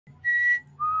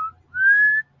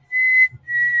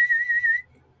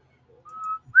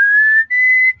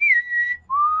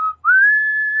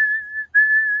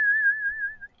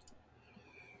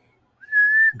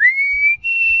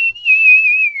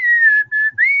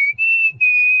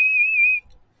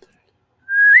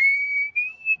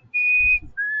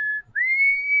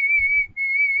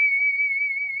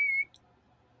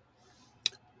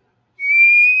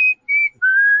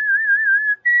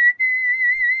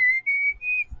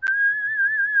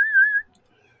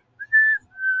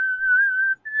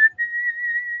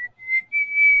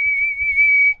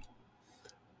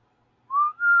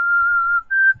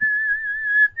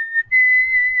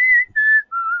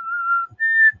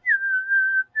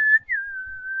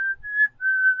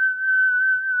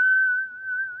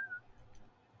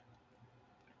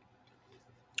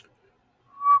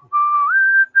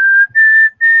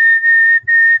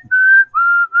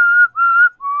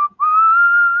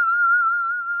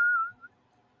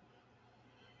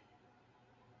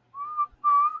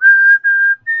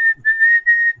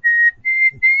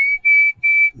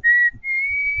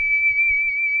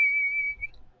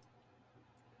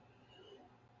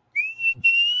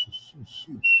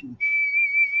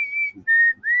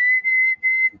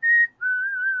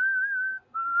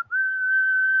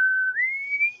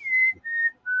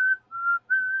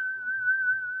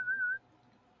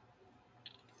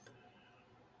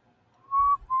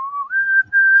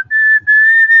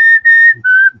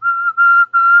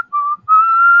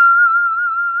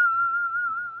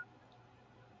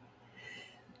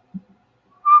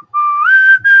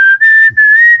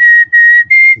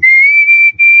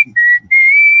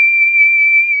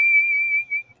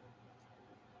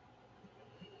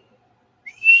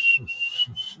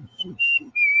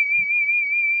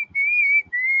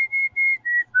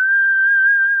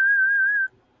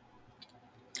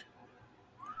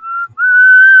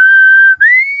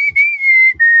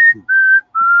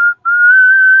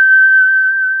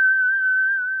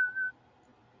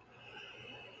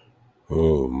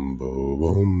Boom, boom,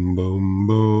 boom, boom,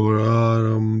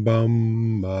 boom,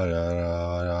 bum, ba da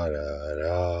da da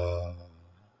da.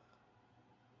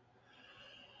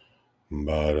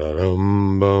 Ba da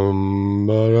dum bum,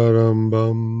 ba da dum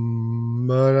bum,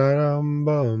 ba da dum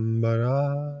bum, ba da.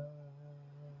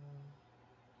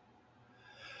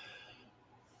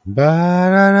 Ba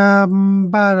da dum,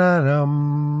 ba da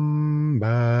dum,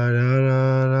 ba da da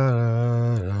da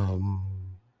dum.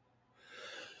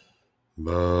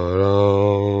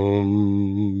 Ba-dum,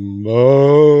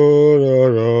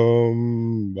 ba-da-dum,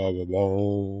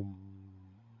 ba-ba-bum.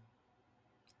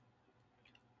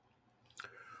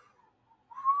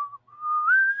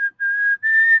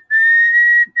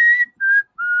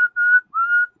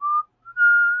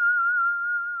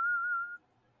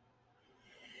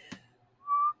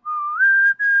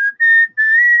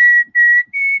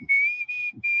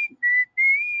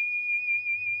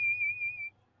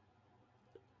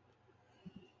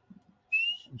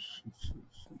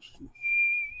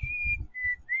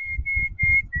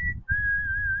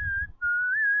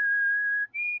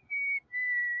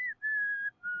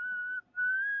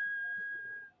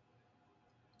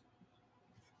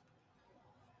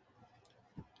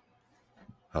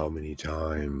 How many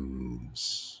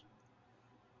times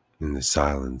in the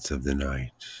silence of the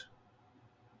night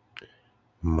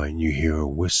might you hear a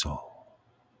whistle?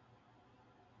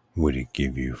 Would it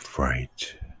give you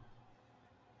fright?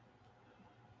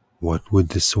 What would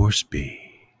the source be?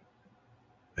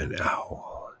 An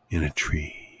owl in a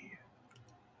tree?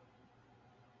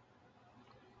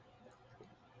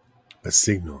 A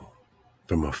signal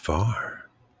from afar?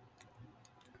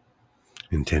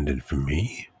 Intended for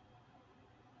me?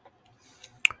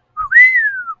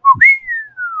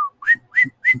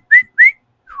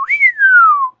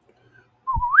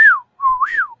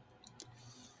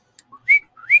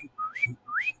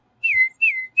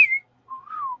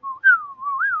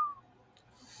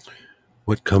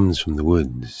 What comes from the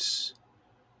woods?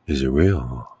 Is it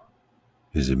real?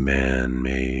 Is it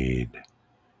man-made?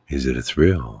 Is it a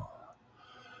thrill?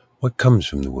 What comes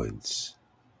from the woods?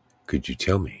 Could you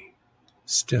tell me?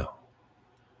 Still,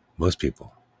 most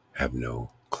people have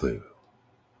no clue.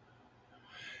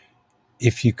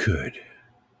 If you could,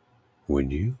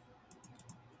 would you?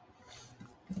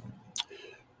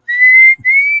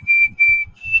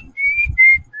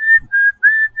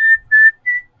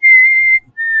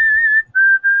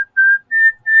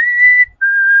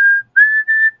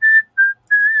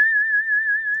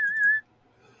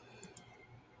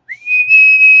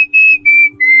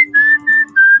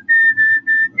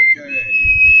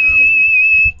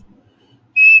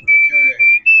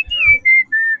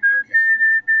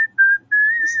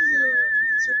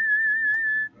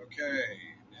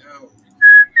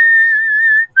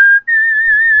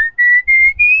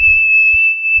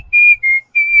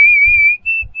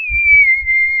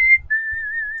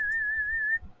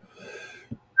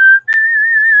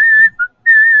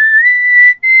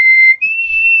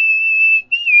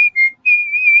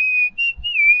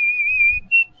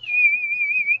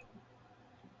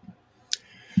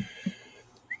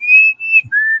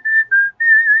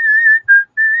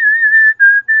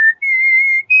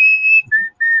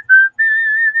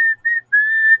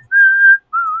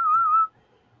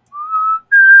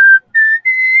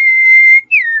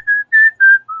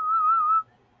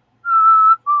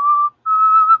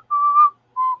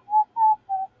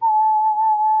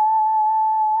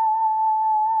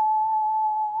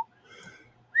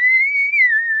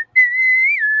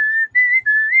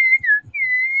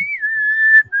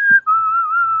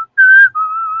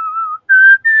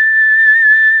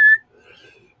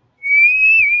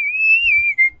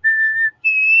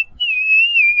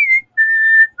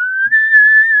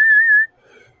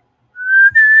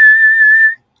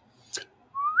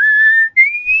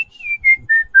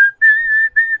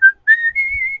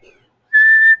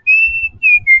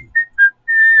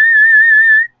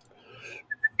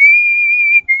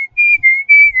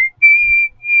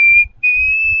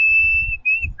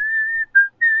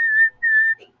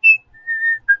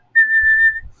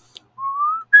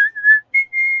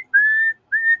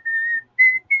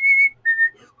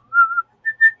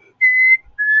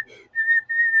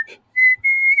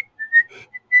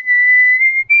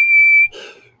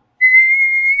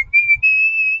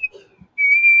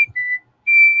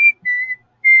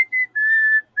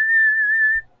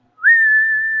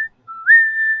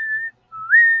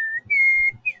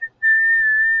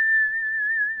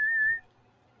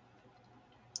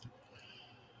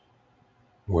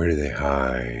 Where do they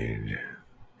hide?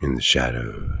 In the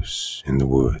shadows, in the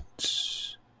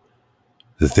woods.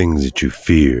 The things that you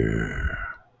fear,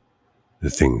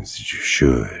 the things that you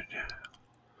should.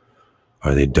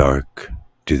 Are they dark?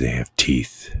 Do they have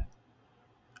teeth?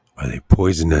 Are they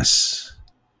poisonous?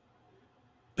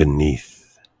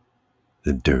 Beneath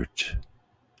the dirt,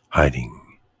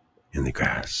 hiding in the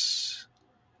grass.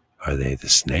 Are they the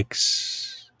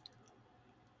snakes?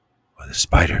 Or the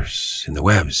spiders in the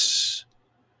webs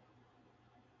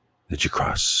that you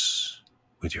cross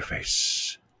with your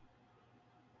face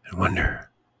and wonder,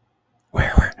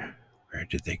 where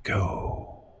did they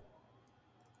go?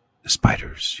 The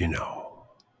spiders, you know.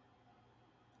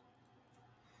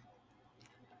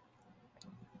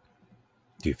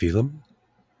 Do you feel them?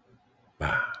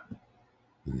 Bah,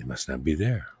 they must not be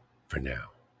there for now.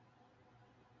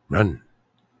 Run,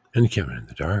 and you can't run in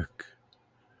the dark.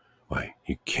 Why,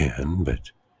 you can,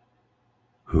 but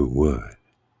who would?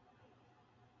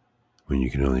 When you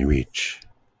can only reach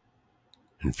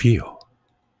and feel,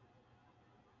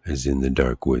 as in the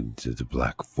dark woods of the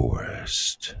Black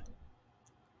Forest.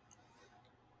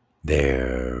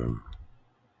 There,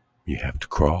 you have to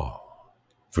crawl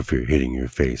for fear of hitting your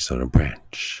face on a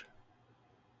branch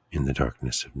in the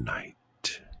darkness of night.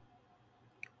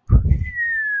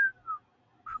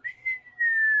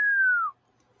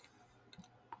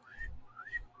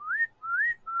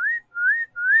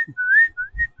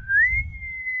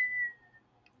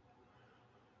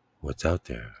 What's out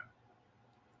there?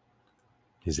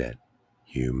 Is that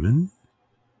human?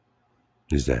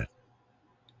 Is that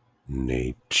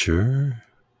nature?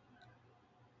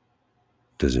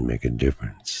 Does it make a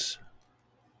difference?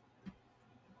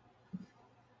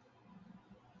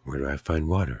 Where do I find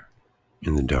water?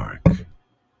 In the dark.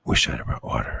 Wish I'd have brought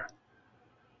water.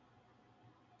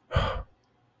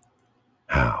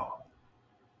 How?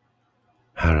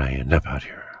 How did I end up out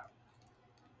here?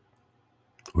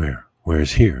 Where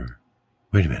is here?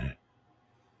 Wait a minute.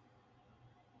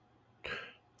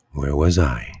 Where was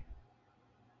I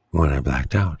when I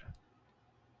blacked out?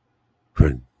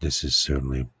 For this is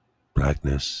certainly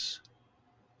blackness.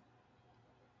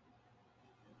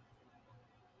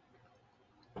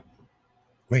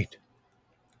 Wait.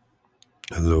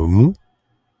 Hello?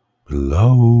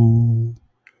 Hello?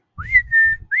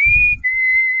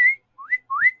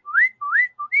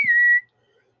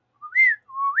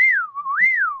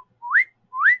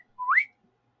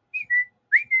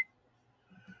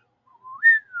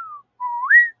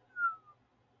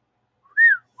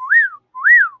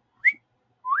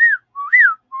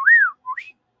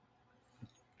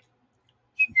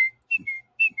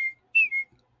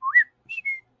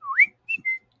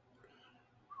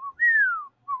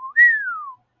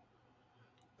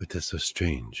 But that's so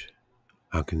strange.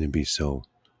 How can there be so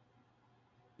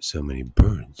many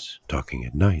birds talking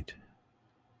at night?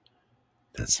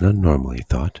 That's not normally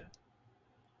thought.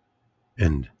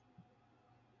 And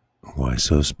why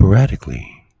so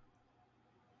sporadically?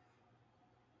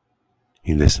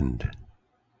 He listened.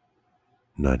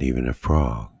 Not even a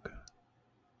frog.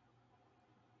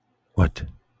 What?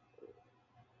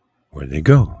 Where'd they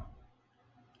go?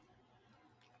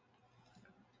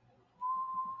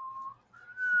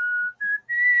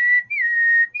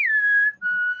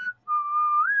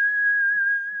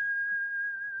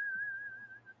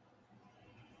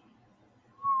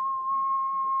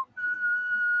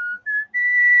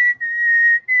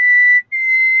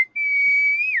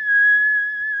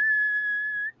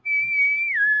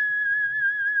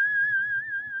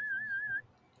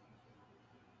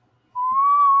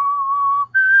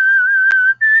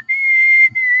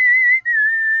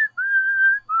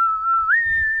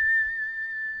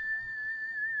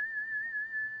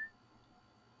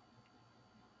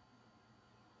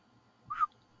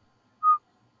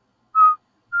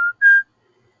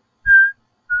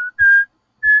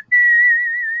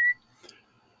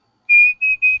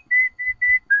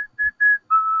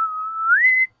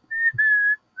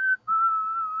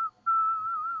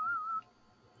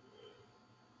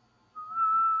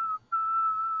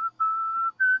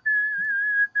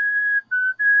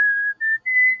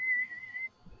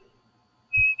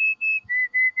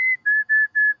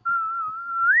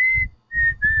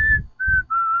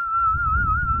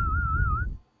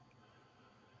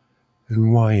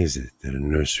 And why is it that a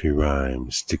nursery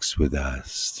rhyme sticks with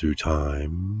us through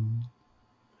time?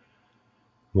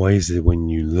 Why is it when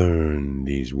you learn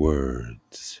these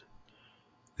words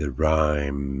that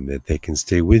rhyme that they can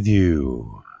stay with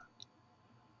you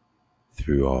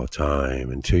through all time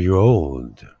until you're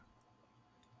old,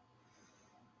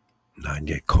 not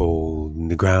get cold in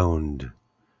the ground,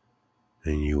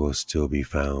 and you will still be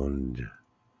found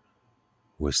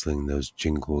whistling those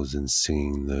jingles and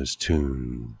singing those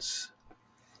tunes.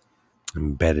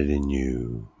 Embedded in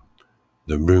you,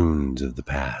 the runes of the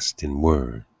past in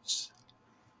words,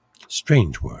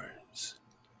 strange words.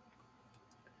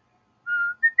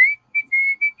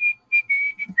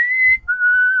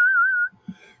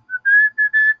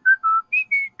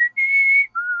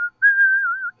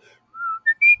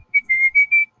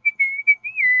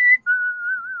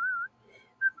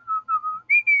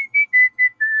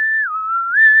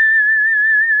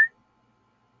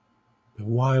 But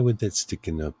why would that stick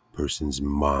in a person's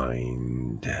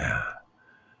mind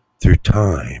through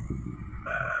time?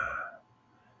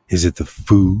 Is it the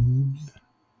food?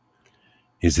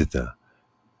 Is it the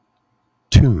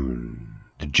tune,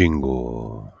 the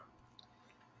jingle?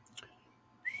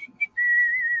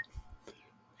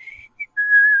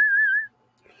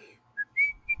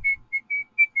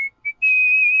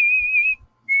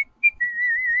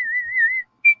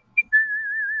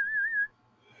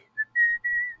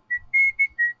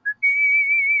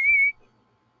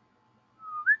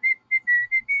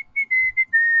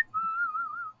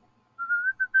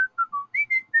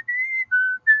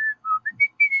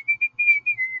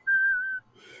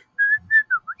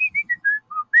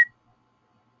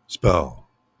 Spell,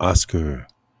 Oscar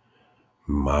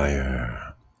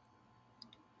Mayer.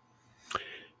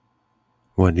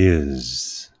 What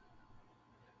is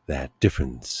that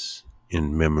difference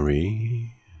in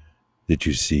memory that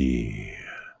you see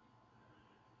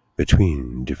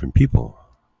between different people?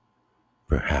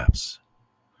 Perhaps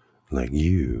like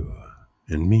you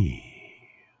and me.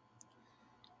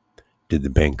 Did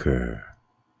the banker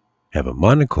have a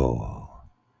monocle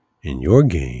in your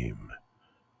game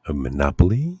of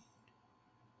Monopoly?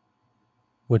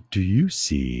 What do you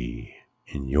see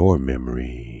in your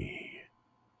memory?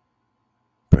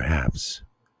 Perhaps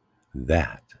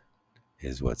that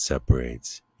is what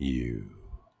separates you,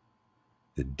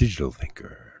 the digital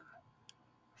thinker,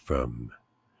 from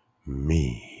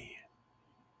me,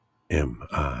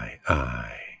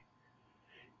 M-I-I,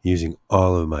 using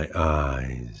all of my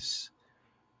eyes,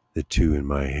 the two in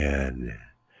my head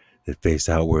that face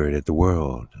outward at the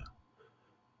world,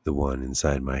 the one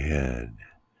inside my head,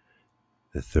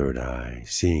 the third eye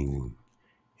seeing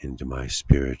into my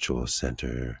spiritual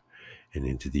center and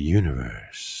into the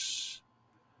universe,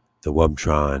 the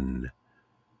Wubtron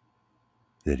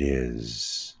that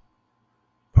is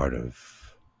part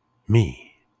of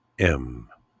me,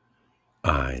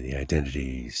 M-I, the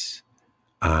identities,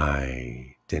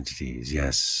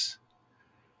 yes.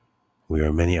 We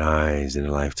are many eyes in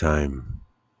a lifetime,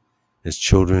 as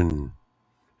children,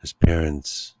 as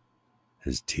parents,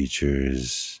 as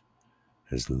teachers,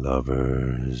 as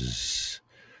lovers.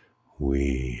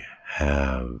 We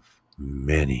have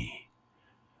many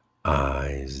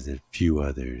eyes that few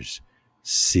others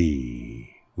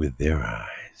see with their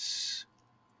eyes.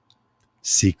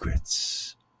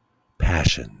 Secrets,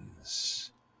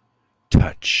 passions,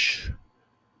 touch,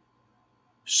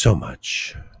 so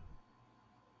much.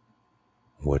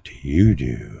 What do you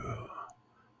do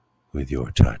with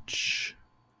your touch?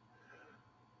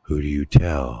 Who do you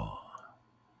tell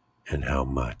and how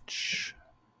much?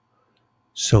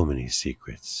 So many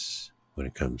secrets when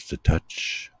it comes to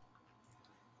touch.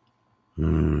 But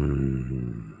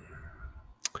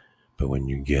when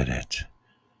you get it,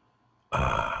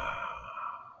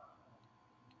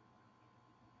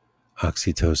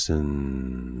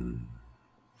 oxytocin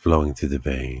flowing through the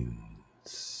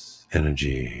veins,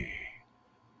 energy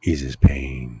eases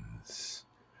pains,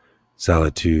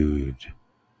 solitude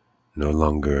no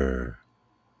longer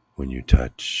when you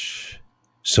touch,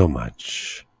 so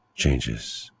much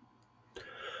changes.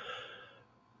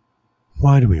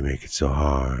 Why do we make it so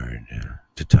hard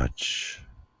to touch?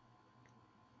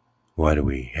 Why do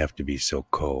we have to be so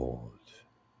cold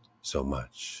so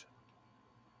much?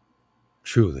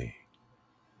 Truly,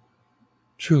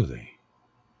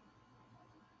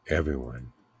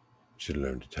 everyone should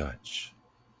learn to touch.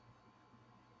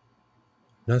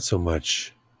 Not so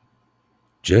much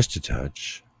just to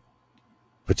touch,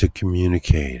 but to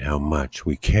communicate how much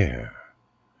we care,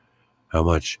 how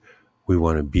much we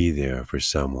want to be there for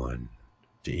someone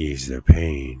to ease their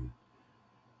pain.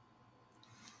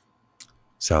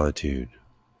 Solitude,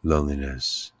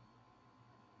 loneliness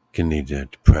can lead to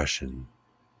depression,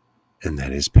 and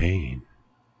that is pain.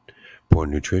 Poor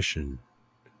nutrition,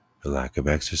 a lack of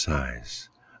exercise,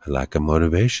 a lack of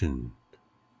motivation,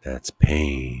 that's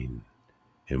pain.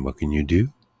 And what can you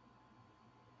do?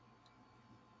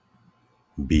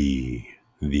 Be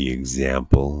the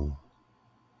example.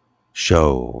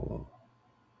 Show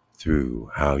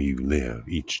through how you live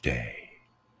each day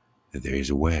that there is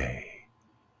a way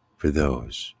for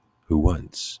those who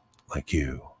once, like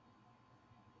you,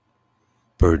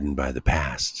 burdened by the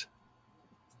past,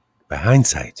 by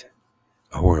hindsight,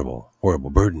 a horrible, horrible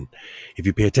burden. If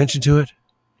you pay attention to it,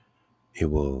 it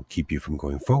will keep you from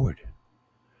going forward.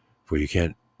 For you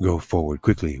can't go forward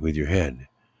quickly with your head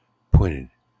pointed,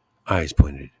 eyes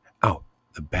pointed out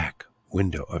the back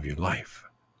window of your life.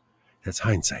 That's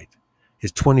hindsight.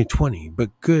 It's 2020,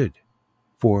 but good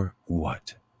for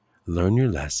what? Learn your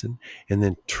lesson and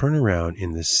then turn around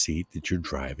in the seat that you're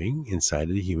driving inside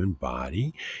of the human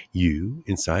body. You,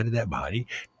 inside of that body,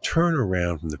 turn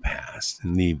around from the past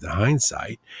and leave the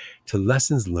hindsight to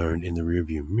lessons learned in the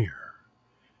rearview mirror.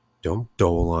 Don't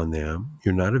dole on them.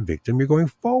 You're not a victim. You're going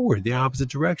forward, the opposite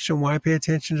direction. Why pay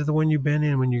attention to the one you've been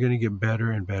in when you're going to get better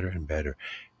and better and better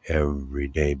every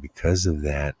day because of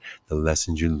that, the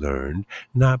lessons you learned,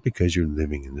 not because you're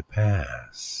living in the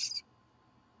past.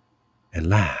 And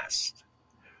last,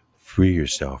 free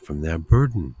yourself from that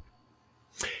burden.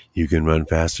 You can run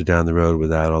faster down the road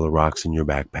without all the rocks in your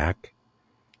backpack.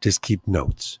 Just keep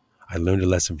notes. I learned a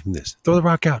lesson from this. Throw the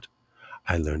rock out.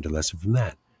 I learned a lesson from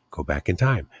that. Go back in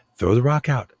time. Throw the rock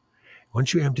out.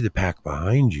 Once you empty the pack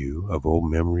behind you of old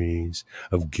memories,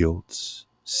 of guilt,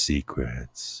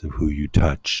 secrets, of who you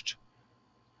touched,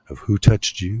 of who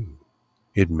touched you,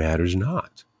 it matters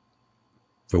not.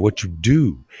 For what you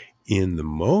do in the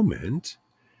moment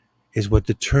is what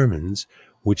determines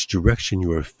which direction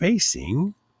you are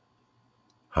facing,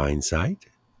 hindsight,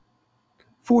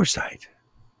 foresight,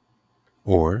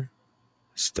 or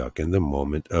stuck in the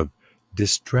moment of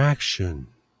distraction.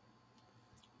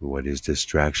 What is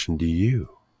distraction to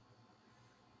you?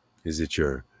 Is it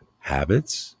your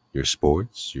habits, your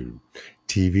sports, your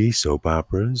TV, soap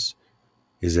operas?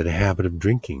 Is it a habit of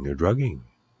drinking or drugging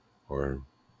or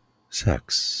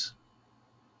sex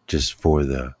just for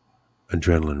the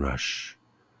adrenaline rush,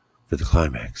 for the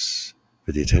climax,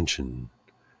 for the attention,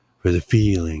 for the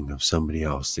feeling of somebody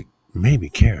else that maybe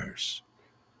cares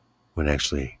when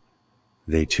actually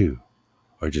they too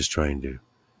are just trying to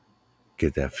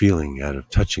get that feeling out of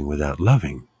touching without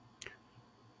loving?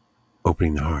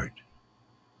 Opening the heart.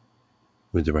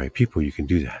 With the right people, you can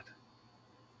do that.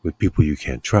 With people you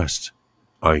can't trust,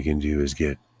 all you can do is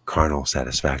get carnal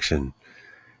satisfaction,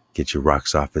 get your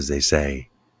rocks off, as they say.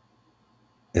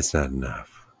 It's not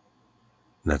enough.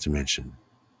 Not to mention,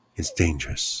 it's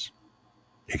dangerous.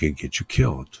 It could get you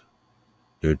killed.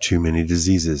 There are too many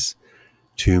diseases,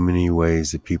 too many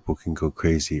ways that people can go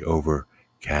crazy over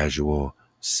casual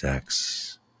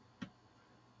sex.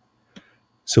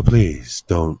 So please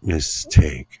don't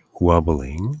mistake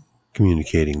wobbling,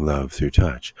 communicating love through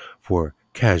touch, for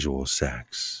casual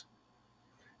sex.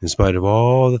 In spite of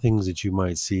all the things that you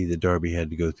might see that Darby had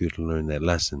to go through to learn that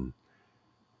lesson,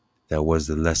 that was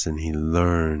the lesson he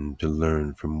learned to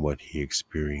learn from what he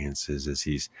experiences as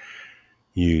he's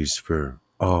used for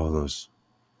all those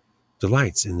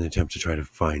delights in the attempt to try to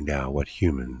find out what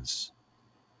humans,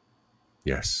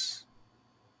 yes,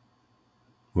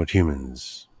 what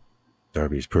humans,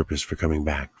 Darby's purpose for coming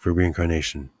back, for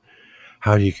reincarnation.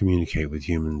 How do you communicate with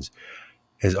humans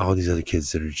as all these other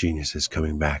kids that are geniuses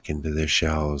coming back into their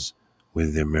shells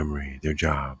with their memory, their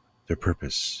job, their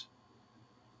purpose?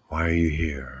 Why are you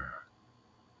here?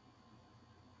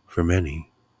 For many,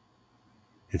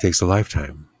 it takes a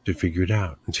lifetime to figure it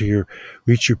out until you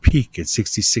reach your peak at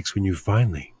 66 when you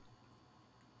finally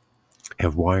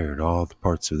have wired all the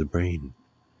parts of the brain.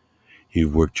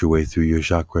 You've worked your way through your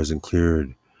chakras and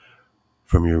cleared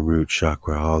from your root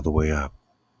chakra all the way up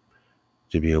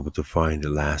to be able to find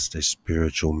at last a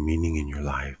spiritual meaning in your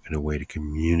life and a way to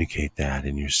communicate that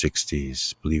in your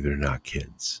 60s. Believe it or not,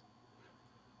 kids.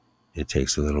 It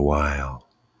takes a little while,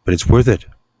 but it's worth it.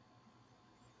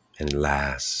 And it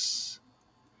lasts.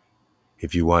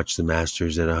 If you watch the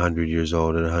masters at 100 years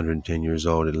old and 110 years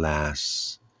old, it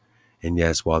lasts. And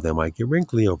yes, while they might get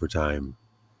wrinkly over time,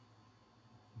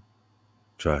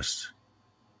 trust,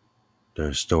 there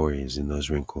are stories in those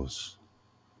wrinkles.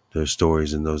 There are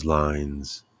stories in those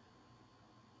lines.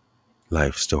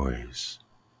 Life stories.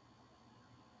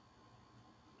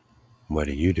 What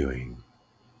are you doing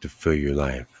to fill your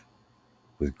life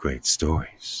with great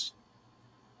stories?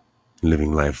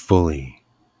 Living life fully,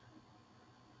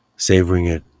 savoring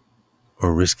it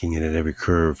or risking it at every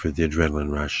curve for the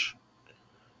adrenaline rush.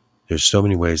 There's so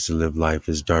many ways to live life,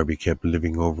 as Darby kept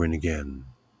living over and again.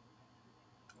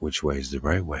 Which way is the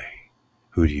right way?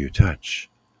 Who do you touch?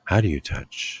 How do you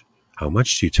touch? How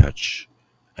much do you touch?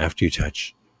 After you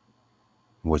touch,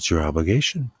 what's your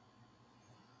obligation?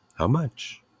 How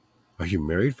much? Are you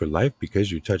married for life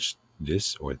because you touched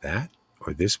this or that,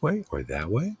 or this way or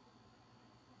that way?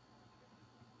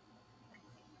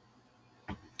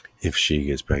 If she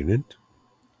gets pregnant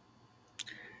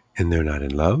and they're not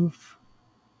in love,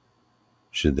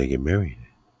 should they get married?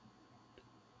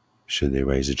 Should they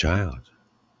raise a child?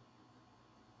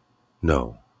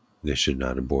 No, they should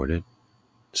not abort it.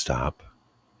 Stop.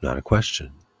 Not a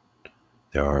question.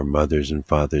 There are mothers and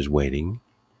fathers waiting.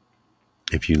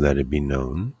 If you let it be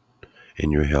known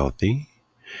and you're healthy,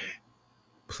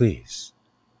 please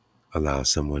allow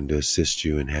someone to assist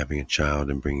you in having a child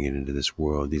and bringing it into this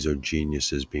world. These are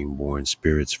geniuses being born,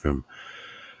 spirits from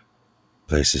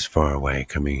places far away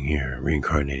coming here,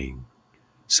 reincarnating,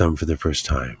 some for the first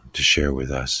time, to share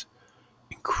with us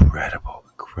incredible,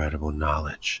 incredible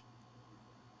knowledge.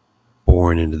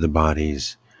 Born into the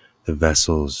bodies, the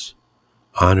vessels,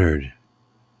 honored,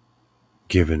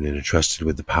 given and entrusted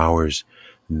with the powers.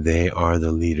 They are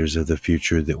the leaders of the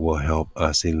future that will help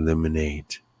us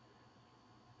eliminate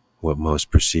what most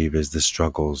perceive as the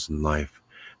struggles in life,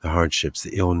 the hardships,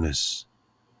 the illness.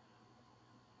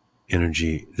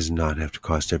 Energy does not have to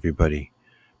cost everybody,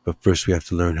 but first we have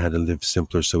to learn how to live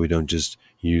simpler so we don't just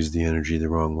use the energy the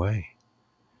wrong way.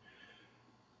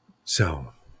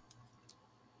 So,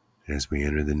 as we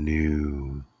enter the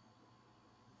new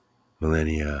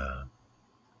millennia,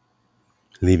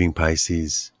 leaving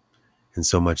Pisces, and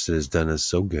so much that has done us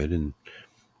so good, and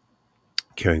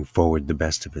carrying forward the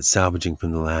best of it, salvaging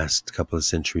from the last couple of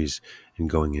centuries and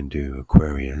going into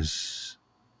Aquarius.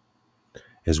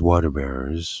 As water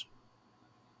bearers,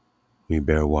 we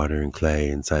bear water and clay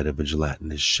inside of a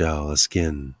gelatinous shell, a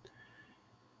skin.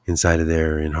 Inside of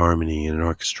there, in harmony, in an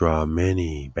orchestra,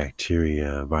 many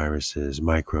bacteria, viruses,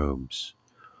 microbes,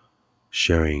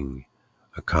 sharing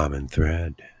a common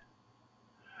thread,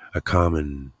 a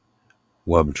common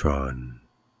wubtron,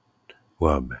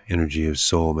 wub, energy of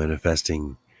soul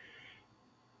manifesting.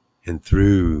 And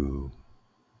through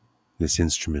this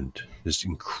instrument, this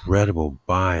incredible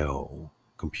bio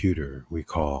computer we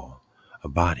call a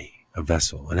body, a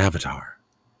vessel, an avatar,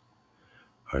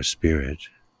 our spirit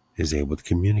is able to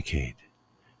communicate,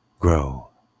 grow,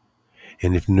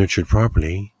 and if nurtured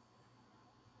properly,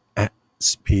 at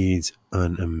speeds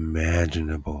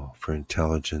unimaginable for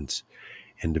intelligence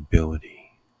and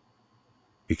ability,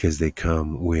 because they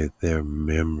come with their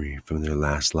memory from their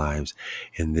last lives.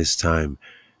 And this time,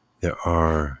 there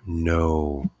are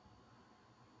no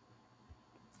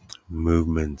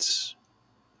movements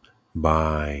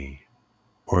by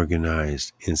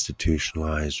organized,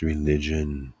 institutionalized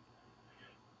religion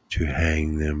to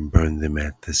hang them, burn them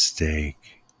at the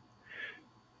stake,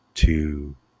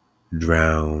 to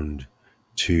drown,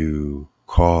 to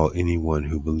call anyone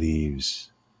who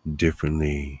believes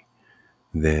differently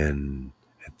than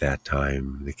at that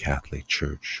time the Catholic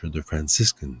Church or the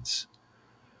Franciscans.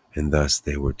 And thus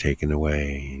they were taken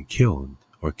away and killed,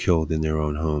 or killed in their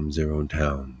own homes, their own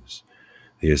towns.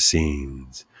 The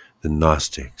Essenes, the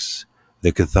Gnostics,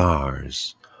 the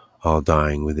Cathars, all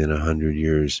dying within 100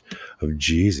 years of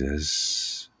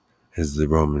Jesus, as the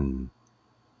Roman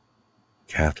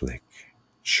Catholic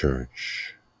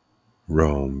Church,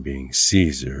 Rome being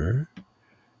Caesar,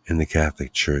 and the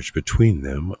Catholic Church between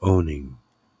them owning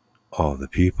all the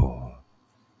people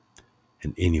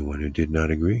and anyone who did not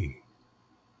agree.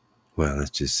 Well, let's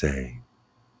just say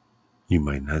you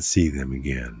might not see them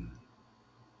again.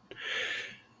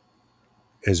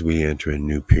 As we enter a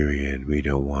new period, we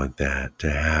don't want that to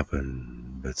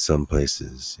happen, but some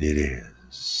places it is.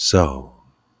 So,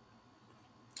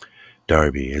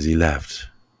 Darby, as he left,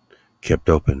 kept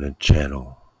open a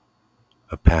channel,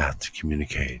 a path to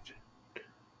communicate,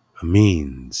 a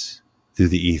means through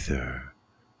the ether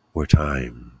where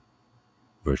time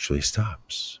virtually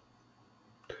stops.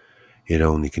 It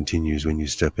only continues when you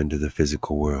step into the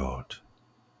physical world.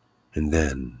 And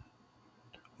then,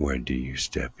 where do you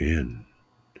step in?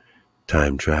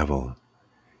 Time travel,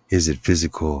 is it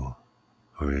physical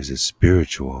or is it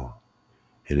spiritual?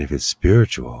 And if it's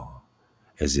spiritual,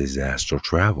 as is astral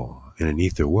travel in an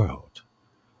ether world,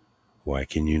 why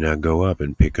can you not go up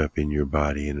and pick up in your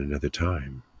body in another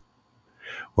time?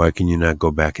 Why can you not go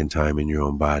back in time in your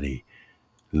own body,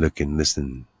 look and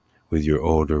listen with your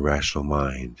older rational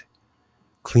mind,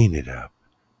 clean it up,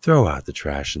 throw out the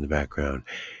trash in the background,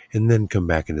 and then come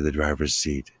back into the driver's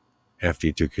seat after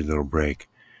you took your little break?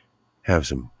 Have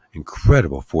some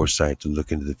incredible foresight to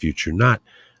look into the future, not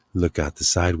look out the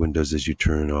side windows as you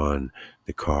turn on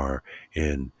the car,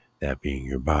 and that being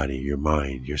your body, your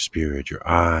mind, your spirit, your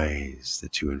eyes, the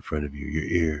two in front of you, your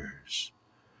ears,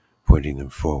 pointing them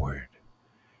forward.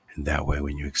 And that way,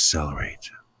 when you accelerate,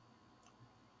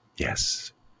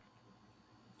 yes,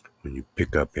 when you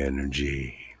pick up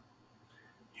energy,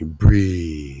 you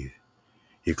breathe,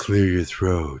 you clear your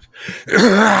throat,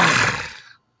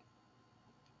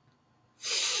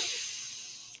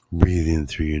 Breathe in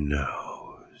through your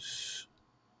nose.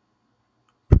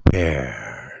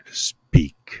 Prepare to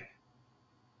speak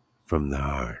from the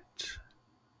heart.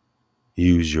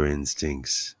 Use your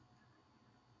instincts.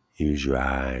 Use your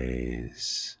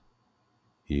eyes.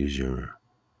 Use your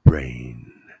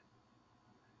brain.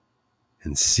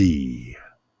 And see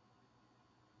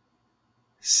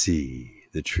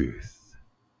the truth.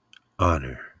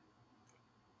 Honor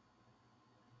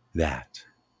that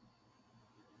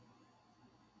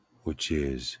which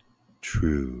is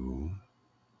true,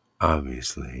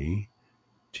 obviously,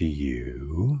 to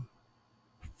you,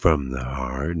 from the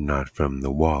heart, not from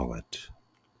the wallet.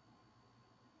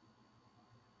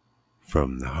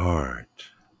 From the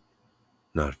heart,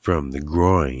 not from the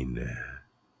groin,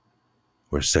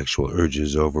 where sexual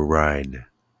urges override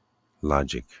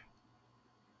logic,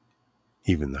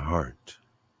 even the heart.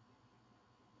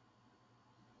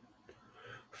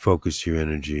 Focus your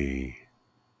energy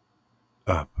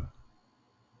up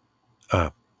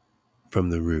from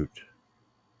the root,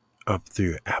 up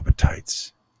through your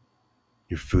appetites,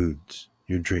 your foods,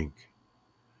 your drink.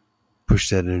 Push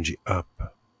that energy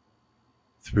up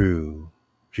through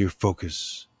your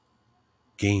focus.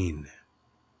 Gain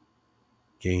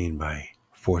by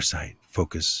foresight,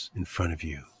 focus in front of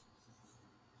you.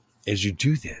 As you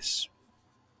do this,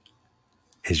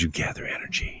 as you gather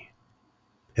energy,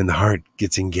 and the heart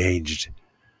gets engaged,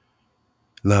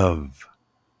 love,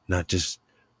 not just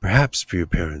perhaps for your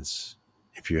parents,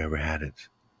 if you ever had it,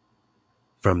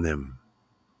 from them,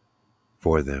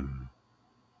 for them,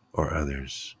 or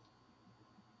others.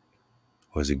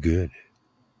 Was it good?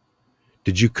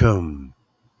 Did you come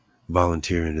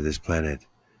volunteer into this planet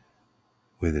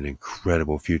with an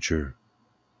incredible future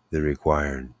that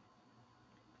required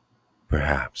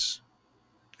perhaps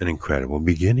an incredible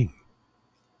beginning?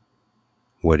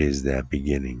 What is that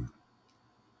beginning?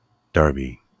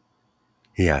 Darby,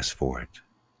 he asked for it.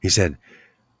 He said,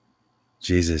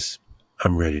 Jesus,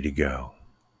 I'm ready to go,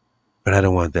 but I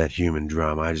don't want that human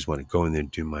drama. I just want to go in there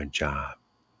and do my job.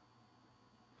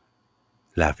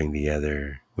 Laughing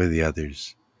together with the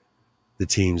others, the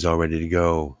team's all ready to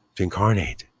go, to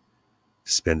incarnate,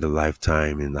 to spend a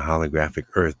lifetime in the holographic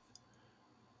earth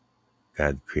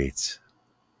God creates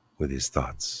with his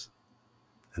thoughts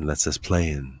and lets us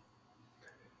plan,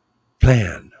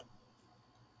 and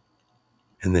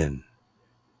then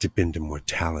dip into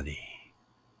mortality,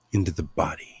 into the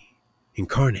body,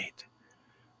 incarnate,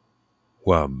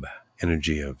 wub,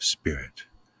 energy of spirit,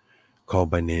 called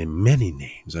by name, many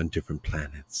names on different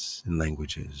planets and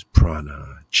languages,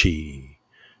 prana, chi,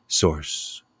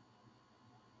 source,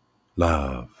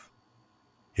 love.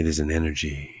 It is an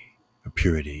energy, a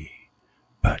purity,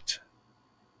 but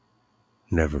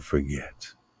never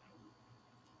forget,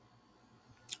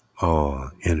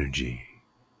 all energy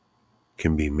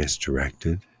can be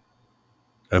misdirected,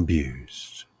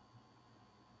 abused,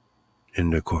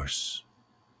 and of course,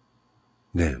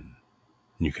 then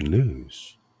you can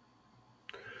lose.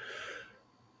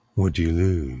 What do you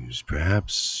lose?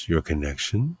 Perhaps your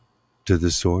connection to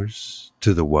the source,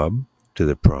 to the wub, to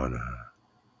the prana,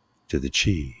 to the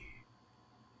chi,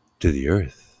 to the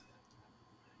earth.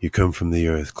 You come from the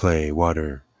earth, clay,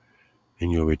 water,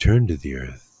 and you'll return to the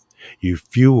earth. You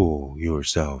fuel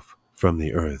yourself from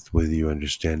the earth, whether you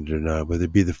understand it or not, whether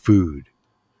it be the food,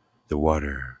 the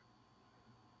water,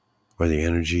 or the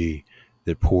energy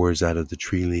that pours out of the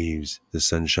tree leaves, the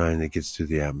sunshine that gets through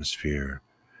the atmosphere,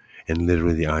 and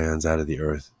literally the ions out of the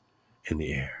earth and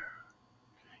the air.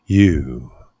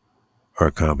 You are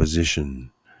a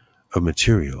composition of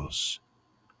materials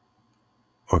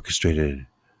orchestrated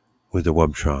with a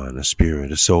wubtron, a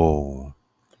spirit, a soul.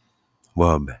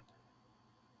 Wub,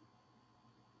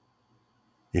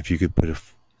 if you could put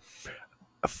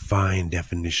a fine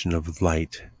definition of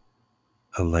light,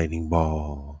 a lightning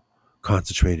ball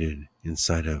concentrated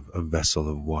inside of a vessel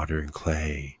of water and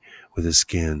clay with a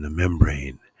skin, a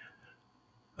membrane,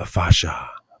 a fascia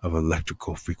of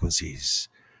electrical frequencies,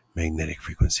 magnetic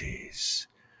frequencies.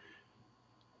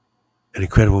 An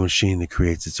incredible machine that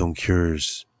creates its own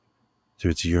cures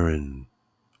through its urine,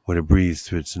 when it breathes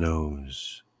through its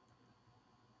nose.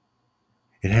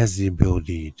 It has the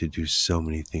ability to do so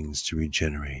many things, to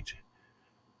regenerate,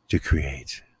 to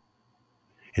create.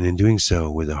 And in doing so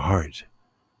with a heart,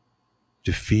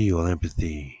 to feel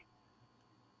empathy,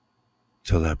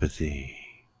 telepathy.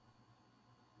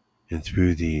 And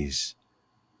through these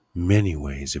many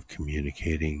ways of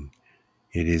communicating,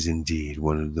 it is indeed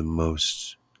one of the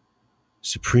most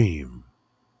supreme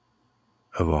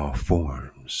of all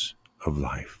forms of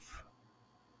life.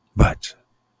 But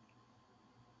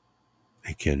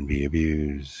it can be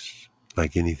abused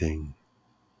like anything,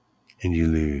 and you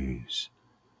lose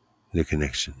the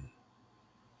connection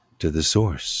to the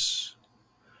source.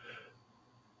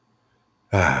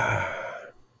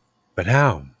 But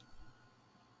how?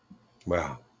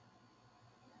 Well,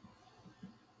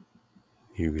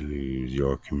 you lose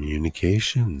your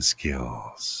communication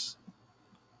skills.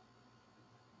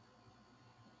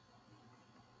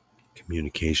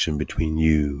 Communication between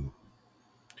you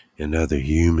and other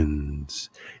humans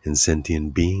and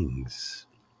sentient beings.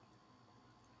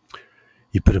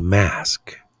 You put a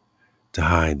mask to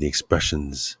hide the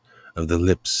expressions of the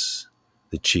lips,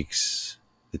 the cheeks,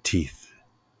 the teeth,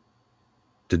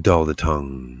 to dull the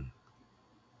tongue,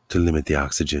 to limit the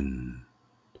oxygen,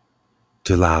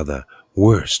 to allow the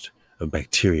worst of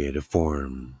bacteria to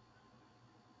form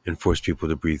and force people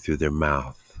to breathe through their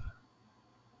mouth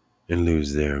and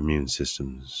lose their immune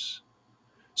systems.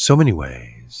 So many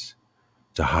ways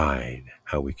to hide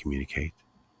how we communicate.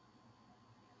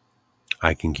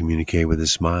 I can communicate with a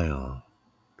smile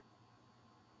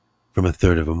from a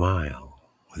third of a mile.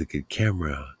 With a good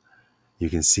camera, you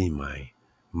can see my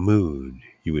mood,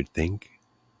 you would think,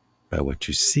 by what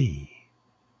you see.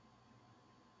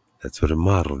 That's what a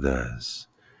model does.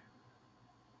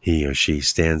 He or she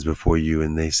stands before you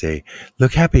and they say,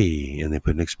 "Look happy," and they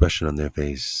put an expression on their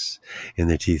face, and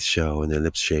their teeth show and their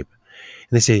lips shape.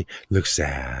 And they say, "Look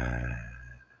sad,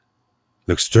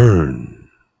 look stern,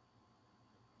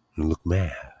 and look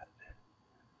mad."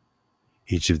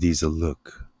 Each of these will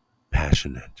look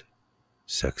passionate,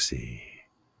 sexy,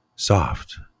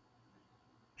 soft.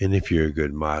 And if you're a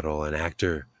good model and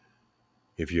actor,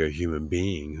 if you're a human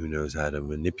being who knows how to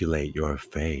manipulate your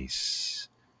face,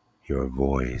 your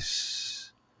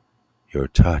voice, your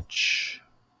touch,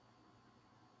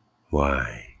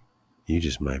 why, you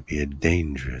just might be a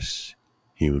dangerous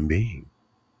human being.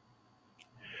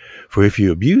 For if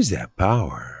you abuse that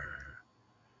power,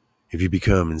 if you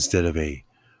become, instead of a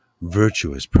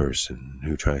virtuous person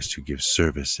who tries to give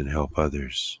service and help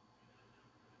others,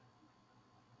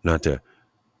 not to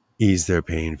ease their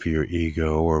pain for your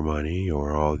ego or money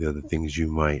or all the other things you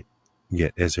might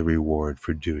get as a reward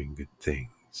for doing good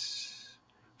things,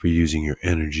 for using your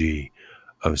energy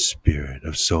of spirit,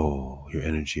 of soul, your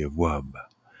energy of wub,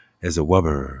 as a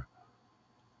wubber.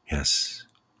 Yes,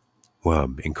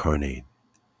 wub incarnate.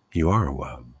 You are a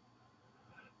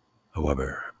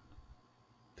wubber.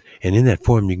 And in that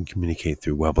form, you can communicate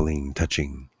through wobbling,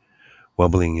 touching,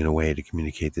 wobbling in a way to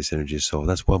communicate this energy of soul.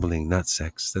 That's wobbling, not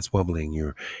sex. That's wobbling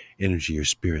your energy, your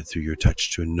spirit through your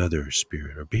touch to another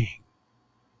spirit or being.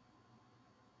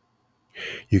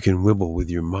 You can wibble with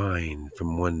your mind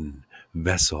from one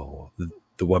vessel the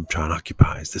webtron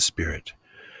occupies, the spirit,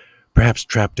 perhaps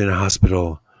trapped in a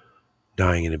hospital,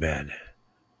 dying in a bed,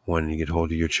 wanting to get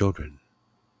hold of your children.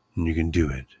 And you can do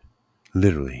it,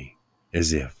 literally,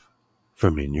 as if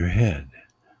from in your head.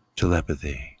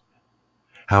 Telepathy.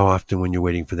 How often when you're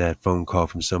waiting for that phone call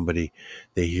from somebody,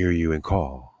 they hear you and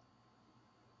call?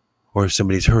 Or if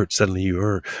somebody's hurt, suddenly you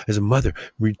hear, as a mother,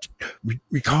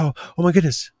 recall, "Oh my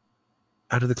goodness,"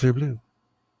 out of the clear blue.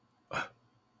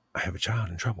 "I have a child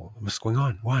in trouble. What's going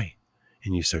on? Why?"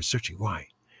 And you start searching. Why?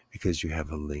 Because you have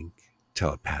a link,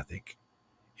 telepathic.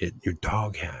 Your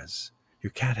dog has,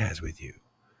 your cat has with you.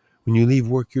 When you leave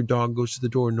work, your dog goes to the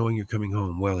door knowing you're coming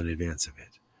home well in advance of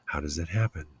it. How does that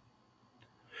happen?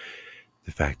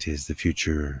 The fact is, the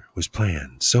future was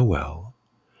planned so well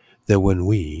that when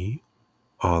we,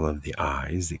 all of the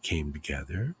eyes that came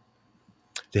together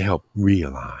to help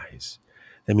realize,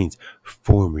 that means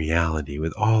form reality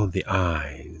with all of the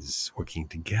eyes working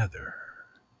together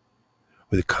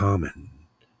with a common,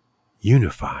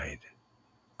 unified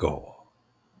goal.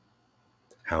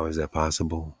 How is that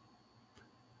possible?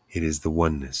 It is the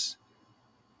oneness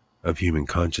of human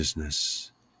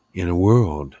consciousness in a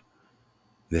world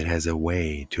that has a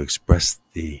way to express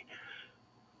the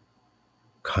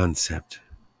concept,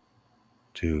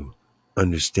 to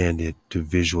understand it, to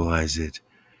visualize it,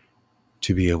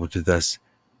 to be able to thus,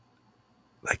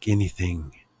 like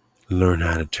anything, learn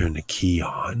how to turn the key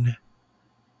on.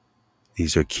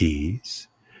 These are keys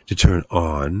to turn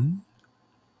on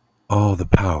all the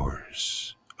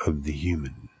powers of the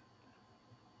human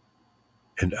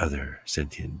and other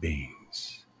sentient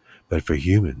beings. But for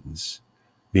humans,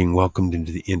 being welcomed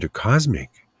into the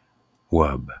intercosmic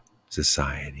wub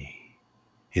society,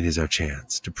 it is our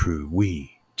chance to prove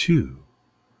we, too,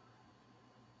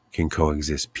 can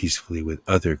coexist peacefully with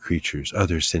other creatures,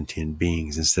 other sentient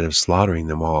beings, instead of slaughtering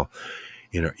them all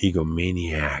in our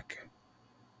egomaniac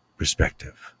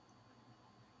perspective.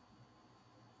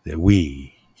 That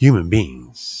we, human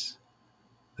beings,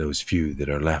 those few that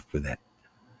are left with that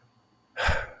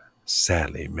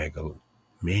sadly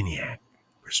megalomaniac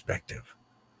perspective,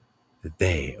 that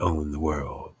they own the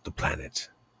world, the planet.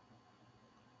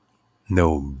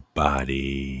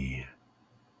 Nobody,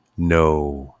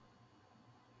 no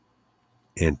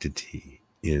entity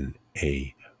in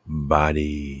a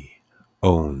body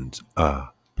owns a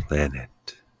planet.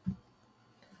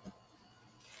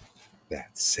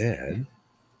 That said,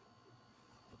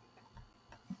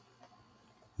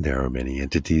 there are many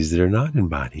entities that are not in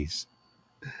bodies.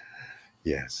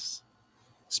 Yes,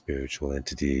 spiritual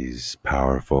entities,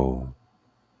 powerful,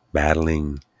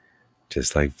 battling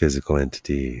just like physical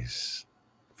entities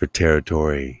for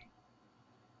territory,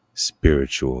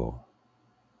 spiritual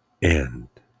and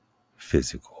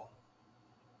physical.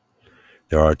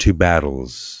 There are two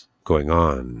battles going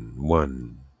on,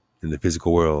 one in the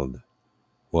physical world,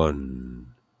 one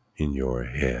in your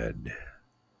head.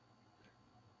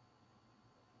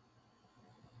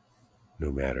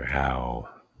 No matter how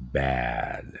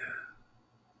bad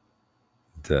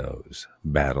those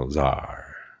battles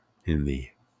are in the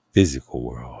physical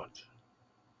world,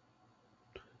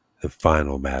 the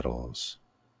final battles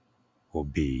will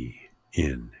be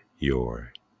in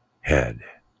your head.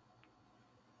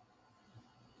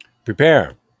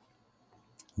 Prepare.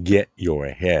 Get your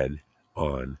head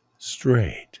on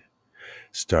straight.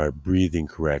 Start breathing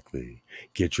correctly.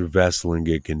 Get your vessel in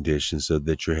good condition so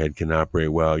that your head can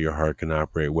operate well, your heart can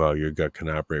operate well, your gut can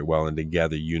operate well, and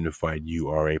together, unified, you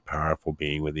are a powerful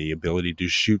being with the ability to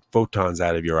shoot photons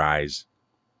out of your eyes.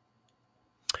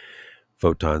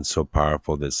 Photons so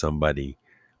powerful that somebody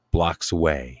blocks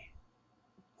away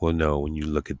will know when you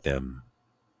look at them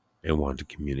and want to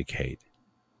communicate.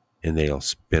 And they'll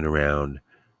spin around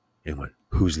and went,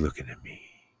 who's looking at me?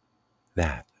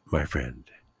 That, my friend,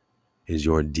 is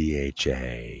your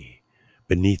DHA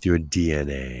beneath your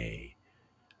DNA,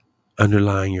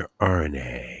 underlying your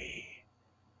RNA,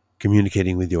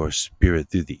 communicating with your spirit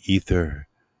through the ether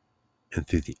and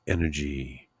through the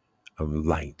energy of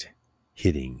light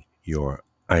hitting your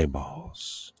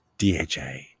eyeballs.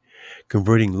 DHA,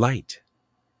 converting light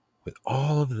with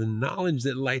all of the knowledge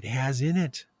that light has in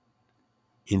it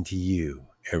into you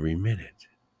every minute.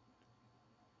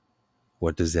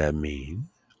 What does that mean?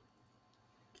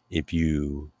 If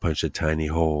you punch a tiny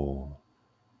hole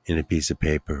in a piece of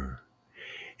paper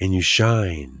and you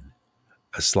shine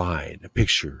a slide, a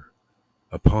picture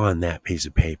upon that piece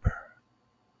of paper,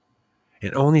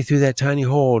 and only through that tiny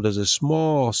hole does a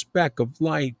small speck of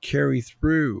light carry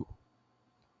through,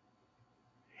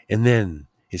 and then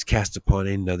is cast upon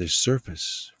another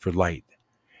surface, for light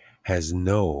has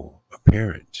no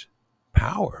apparent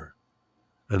power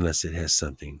unless it has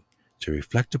something to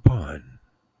reflect upon.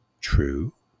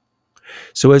 True?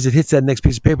 So as it hits that next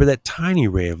piece of paper, that tiny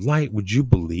ray of light, would you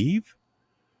believe,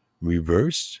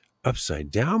 reversed, upside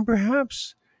down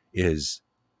perhaps, is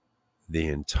the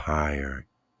entire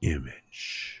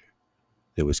image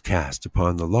that was cast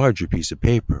upon the larger piece of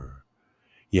paper,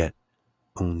 yet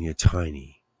only a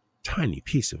tiny, tiny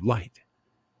piece of light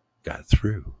got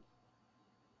through.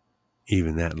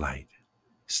 Even that light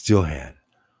still had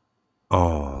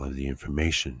all of the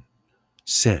information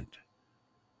sent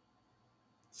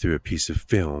through a piece of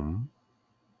film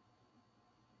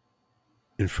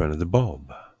in front of the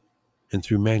bulb and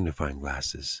through magnifying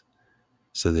glasses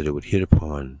so that it would hit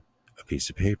upon a piece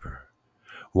of paper.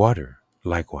 Water,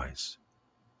 likewise,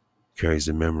 carries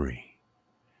a memory.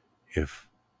 If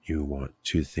you want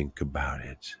to think about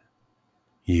it,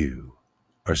 you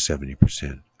are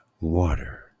 70%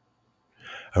 water.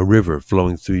 A river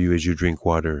flowing through you as you drink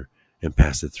water and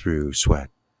pass it through sweat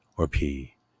or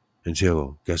pee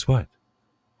until, guess what?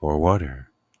 More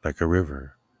water, like a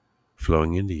river,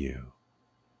 flowing into you,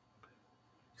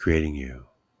 creating you,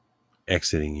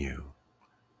 exiting you.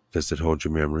 Does it hold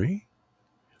your memory?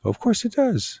 Of course it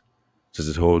does. Does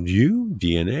it hold you?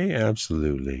 DNA?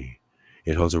 Absolutely.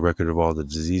 It holds a record of all the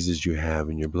diseases you have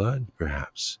in your blood,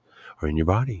 perhaps, or in your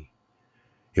body.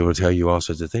 It will tell you all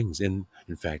sorts of things. And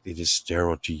in fact, it is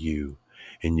sterile to you.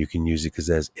 And you can use it because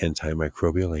it has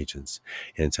antimicrobial agents,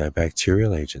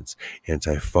 antibacterial agents,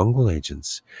 antifungal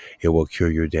agents. It will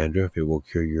cure your dandruff. It will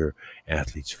cure your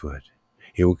athlete's foot.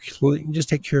 It will just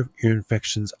take care of ear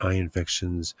infections, eye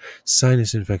infections,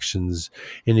 sinus infections.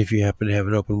 And if you happen to have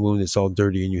an open wound that's all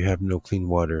dirty and you have no clean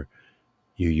water,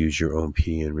 you use your own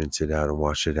pee and rinse it out and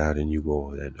wash it out, and you will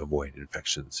then avoid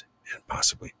infections and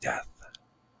possibly death.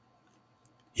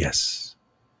 Yes,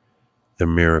 the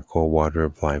miracle water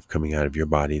of life coming out of your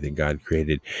body that God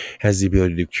created has the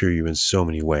ability to cure you in so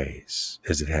many ways,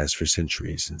 as it has for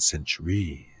centuries and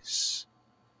centuries.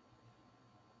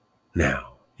 Now,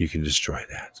 you can destroy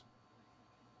that.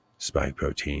 Spike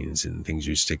proteins and things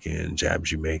you stick in,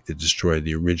 jabs you make that destroy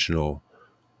the original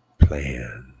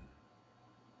plan.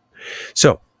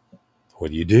 So,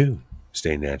 what do?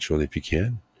 Stay natural if you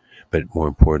can. But more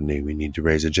importantly, we need to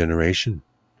raise a generation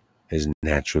as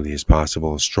naturally as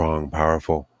possible, strong,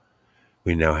 powerful.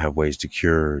 We now have ways to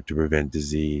cure, to prevent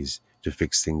disease, to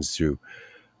fix things through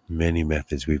many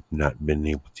methods we've not been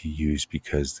able to use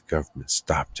because the government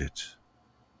stopped it.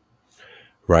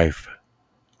 Rife,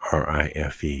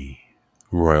 R-I-F-E,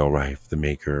 Royal Rife, the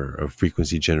maker of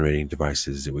frequency generating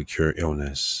devices that would cure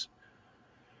illness.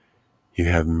 You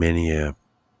have many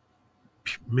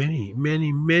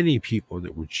people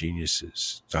that were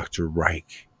geniuses. Dr.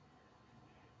 Reich.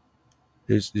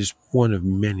 There's one of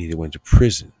many that went to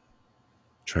prison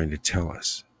trying to tell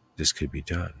us this could be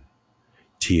done.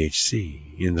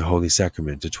 THC in the Holy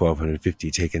Sacrament to 1250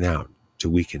 taken out to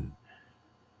weaken,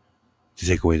 to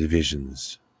take away the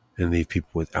visions and leave people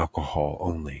with alcohol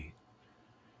only,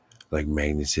 like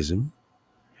magnetism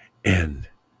and,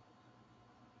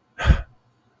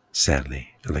 sadly,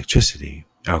 electricity,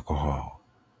 alcohol,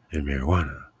 and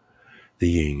marijuana, the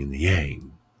yin and the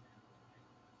yang.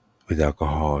 With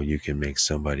alcohol, you can make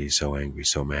somebody so angry,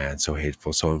 so mad, so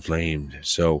hateful, so inflamed,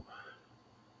 so,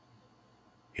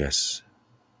 yes,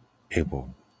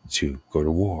 able to go to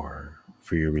war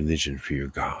for your religion, for your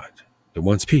God that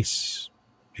wants peace,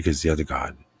 because the other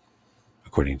God,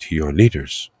 according to your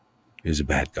leaders, is a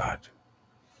bad God.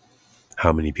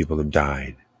 How many people have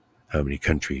died? How many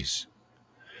countries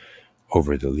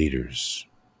over the leaders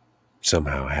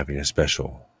somehow having a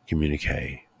special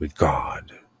communique with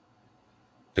God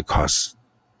that costs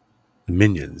the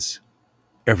minions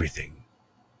everything,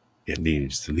 yet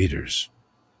leaves the leaders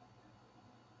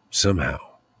somehow,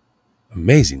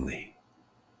 amazingly,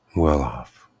 well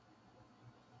off.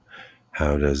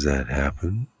 How does that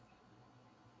happen?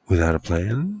 Without a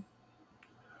plan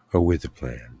or with a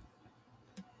plan?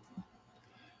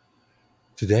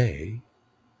 Today,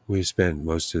 we've spent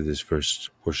most of this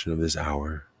first portion of this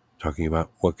hour talking about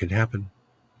what could happen,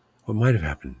 what might have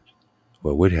happened,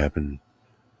 what would happen,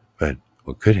 but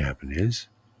what could happen is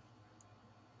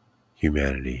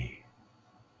humanity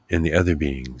and the other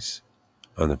beings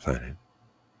on the planet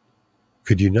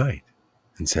could unite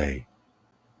and say,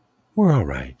 we're all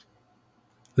right.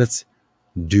 Let's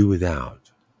do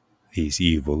without these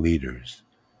evil leaders.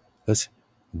 Let's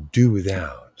do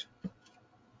without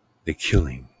the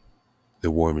killing,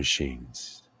 the war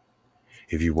machines.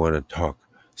 If you want to talk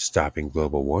stopping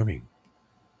global warming,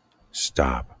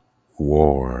 stop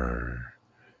war.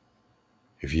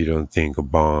 If you don't think a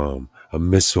bomb, a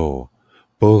missile,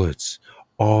 bullets,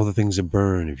 all the things that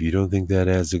burn, if you don't think that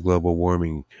adds to global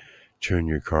warming, turn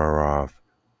your car off,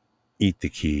 eat the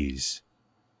keys,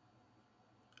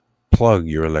 plug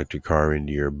your electric car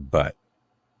into your butt.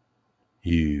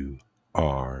 You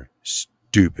are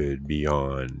stupid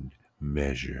beyond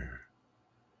measure.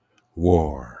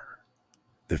 War.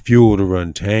 The fuel to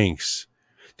run tanks,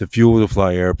 the fuel to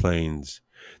fly airplanes,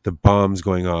 the bombs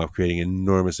going off, creating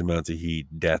enormous amounts of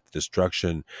heat, death,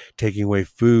 destruction, taking away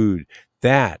food.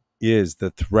 That is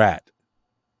the threat.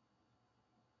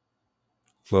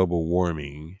 Global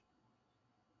warming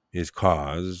is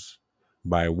caused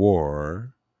by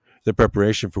war, the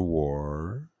preparation for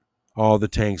war, all the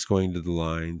tanks going to the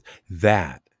lines.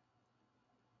 That,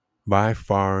 by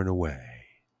far and away,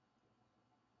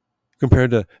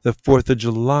 compared to the 4th of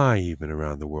July even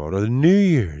around the world, or the New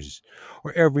Year's,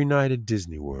 or every night at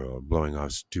Disney World, blowing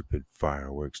off stupid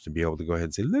fireworks to be able to go ahead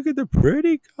and say, look at the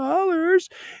pretty colors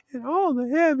and all the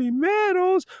heavy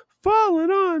metals falling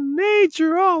on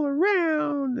nature all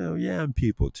around. Oh, yeah, and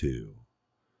people too.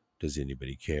 Does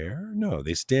anybody care? No,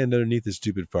 they stand underneath the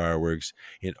stupid fireworks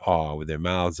in awe with their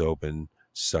mouths open,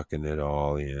 sucking it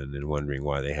all in and wondering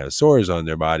why they have sores on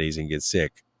their bodies and get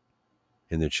sick,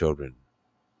 and their children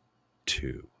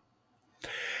too.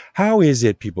 How is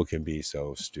it people can be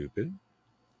so stupid?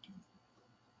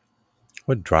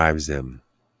 What drives them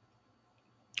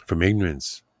from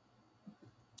ignorance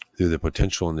through the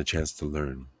potential and the chance to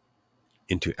learn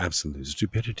into absolute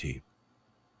stupidity?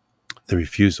 The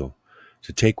refusal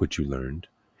to take what you learned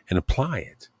and apply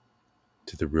it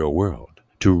to the real world,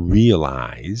 to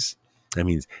realize. That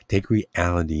means take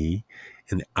reality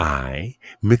and I,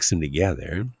 mix them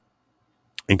together,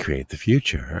 and create the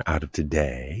future out of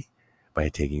today by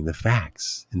taking the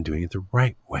facts and doing it the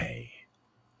right way.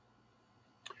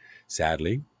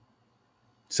 Sadly,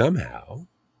 somehow,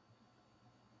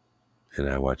 and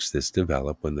I watched this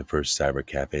develop when the first cyber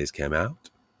cafes came out,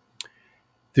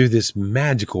 through this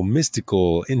magical,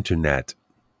 mystical internet,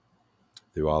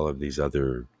 through all of these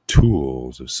other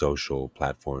tools of social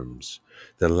platforms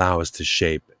that allow us to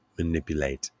shape,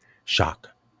 manipulate, shock,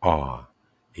 awe,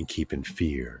 and keep in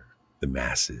fear the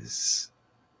masses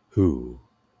who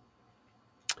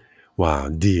While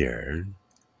deer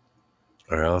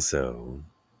are also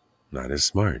not as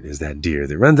smart as that deer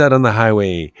that runs out on the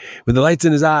highway with the lights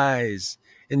in his eyes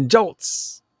and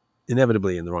jolts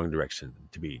inevitably in the wrong direction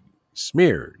to be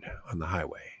smeared on the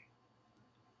highway.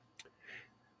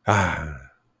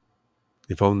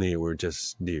 If only it were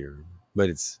just deer, but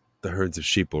it's the herds of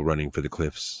sheeple running for the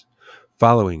cliffs,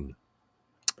 following,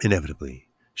 inevitably,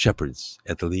 shepherds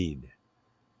at the lead,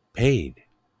 paid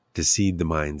to seed the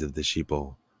minds of the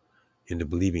sheeple into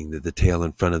believing that the tail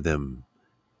in front of them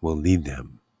will lead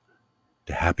them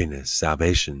to happiness,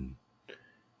 salvation,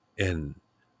 and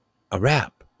a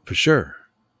rap for sure.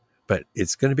 But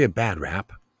it's going to be a bad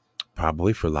rap,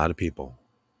 probably for a lot of people,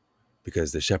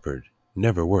 because the shepherd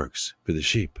never works for the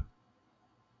sheep.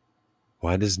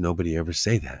 Why does nobody ever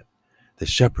say that? The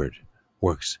shepherd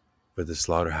works for the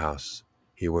slaughterhouse.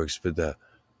 He works for the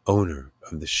owner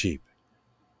of the sheep.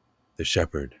 The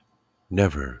shepherd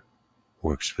never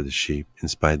works for the sheep, in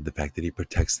spite of the fact that he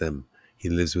protects them. He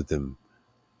lives with them.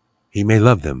 He may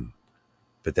love them,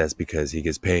 but that's because he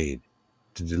gets paid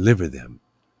to deliver them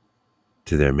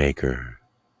to their maker.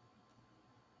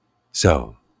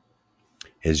 So,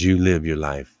 as you live your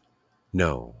life,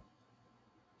 know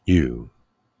you,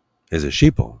 as a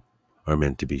sheeple, are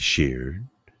meant to be sheared,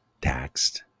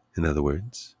 taxed, in other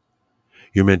words.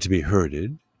 You're meant to be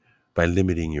herded by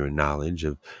limiting your knowledge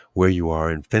of where you are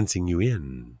and fencing you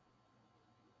in.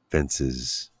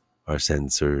 Fences are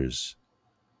sensors.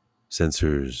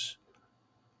 Sensors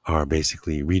are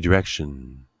basically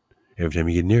redirection. Every time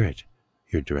you get near it,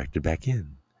 you're directed back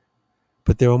in.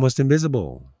 But they're almost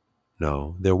invisible.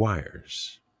 No, they're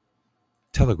wires.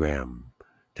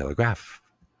 Telegraph,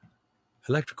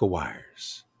 electrical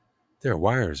wires. There are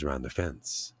wires around the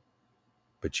fence,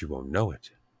 but you won't know it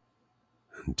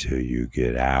until you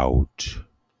get out.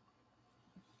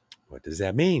 What does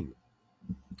that mean?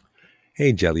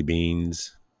 Hey, jelly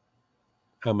beans.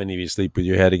 How many of you sleep with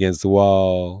your head against the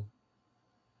wall?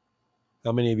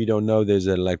 How many of you don't know there's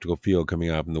an electrical field coming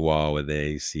out from the wall with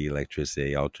AC,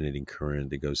 electricity, alternating current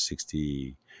that goes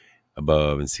 60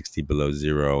 above and 60 below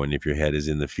zero? And if your head is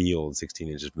in the field 16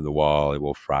 inches from the wall, it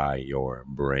will fry your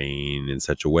brain in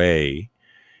such a way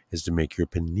as to make your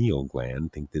pineal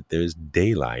gland think that there's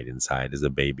daylight inside as a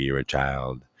baby or a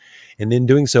child. And in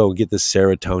doing so, get the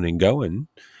serotonin going.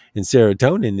 And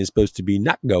serotonin is supposed to be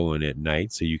not going at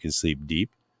night so you can sleep deep,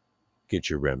 get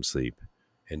your REM sleep,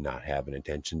 and not have an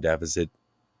attention deficit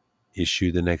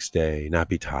issue the next day, not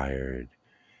be tired,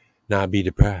 not be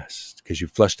depressed because you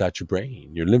flushed out your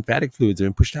brain. Your lymphatic fluids have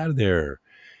been pushed out of there.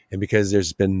 And because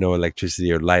there's been no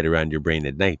electricity or light around your brain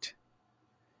at night,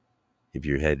 if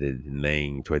you're headed and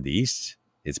laying toward the east,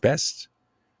 it's best.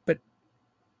 But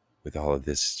with all of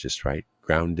this just right,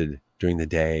 grounded during the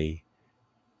day,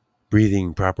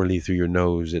 breathing properly through your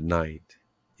nose at night,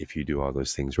 if you do all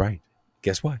those things right,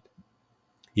 guess what?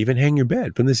 Even hang your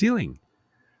bed from the ceiling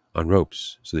on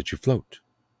ropes so that you float.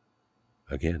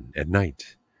 Again, at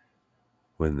night,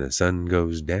 when the sun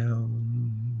goes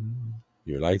down,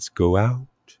 your lights go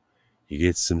out, you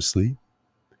get some sleep,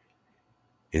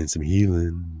 and some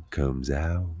healing comes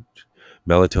out.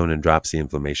 Melatonin drops the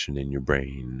inflammation in your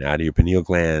brain out of your pineal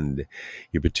gland,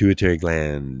 your pituitary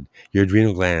gland, your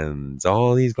adrenal glands.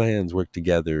 All these glands work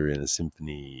together in a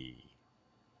symphony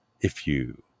if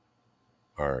you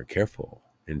are careful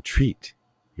and treat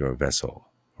your vessel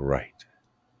right.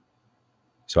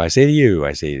 So I say to you,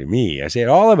 I say to me, I say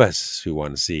to all of us who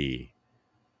want to see,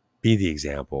 be the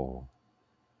example,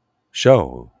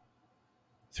 show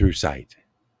through sight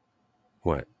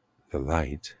what the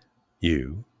light,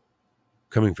 you,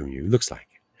 coming from you, looks like.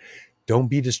 Don't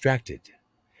be distracted.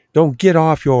 Don't get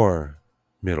off your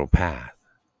middle path.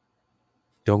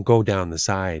 Don't go down the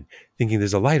side thinking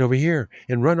there's a light over here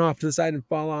and run off to the side and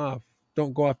fall off.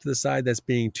 Don't go off to the side. That's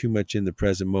being too much in the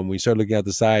present moment. When you start looking out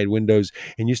the side windows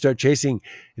and you start chasing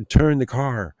and turn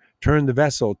the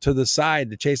vessel to the side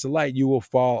to chase the light, you will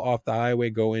fall off the highway,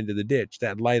 go into the ditch.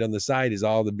 That light on the side is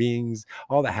all the beings,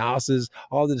 all the houses,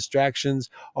 all the distractions,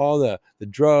 all the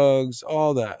drugs,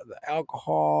 all the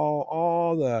alcohol,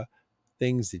 all the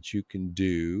things that you can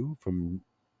do, from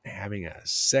having a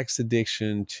sex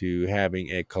addiction to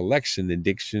having a collection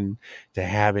addiction to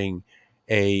having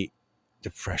a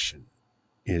depression,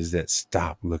 is that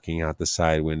stop looking out the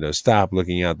side window, stop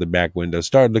looking out the back window,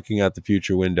 start looking out the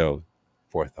future window.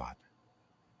 Forethought.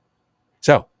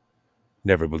 So,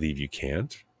 never believe you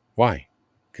can't. Why?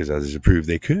 Because others have proved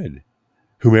they could,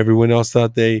 whom everyone else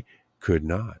thought they could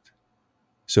not.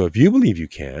 So if you believe you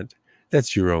can't,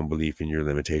 that's your own belief, and your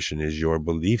limitation is your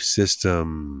belief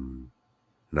system,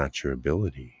 not your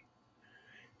ability.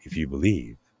 If you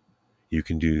believe you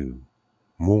can do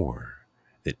more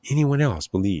that anyone else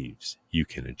believes you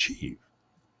can achieve.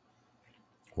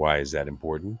 Why is that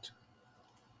important?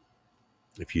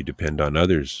 If you depend on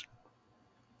others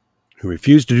who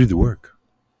refuse to do the work,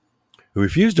 who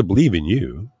refuse to believe in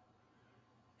you,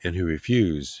 and who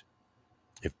refuse,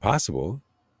 if possible,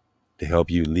 to help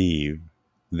you leave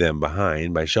them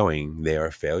behind by showing they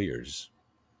are failures.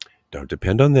 Don't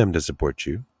depend on them to support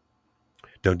you.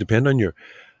 Don't depend on your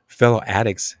fellow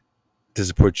addicts to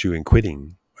support you in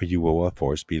quitting, or you will, of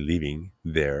course, be leaving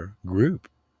their group.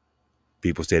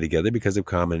 People stay together because of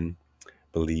common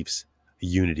beliefs,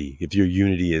 unity. If your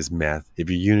unity is meth, if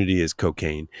your unity is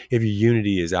cocaine, if your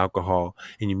unity is alcohol,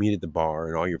 and you meet at the bar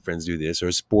and all your friends do this,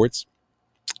 or sports,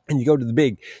 and you go to the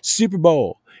big Super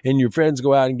Bowl and your friends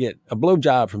go out and get a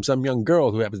blowjob from some young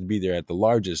girl who happens to be there at the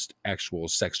largest actual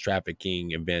sex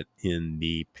trafficking event in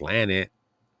the planet.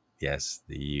 Yes,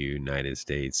 the United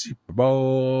States Super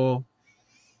Bowl,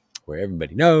 where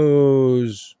everybody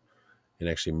knows, and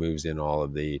actually moves in all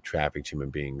of the trafficked human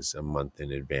beings a month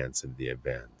in advance of the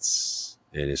events.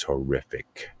 It is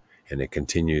horrific. And it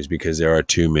continues because there are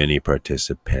too many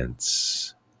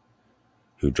participants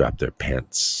who drop their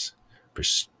pants for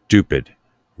stupid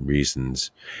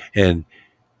reasons. And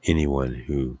anyone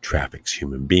who traffics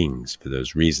human beings for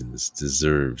those reasons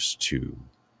deserves to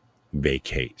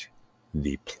vacate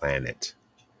the planet,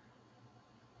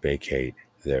 vacate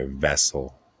their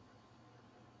vessel.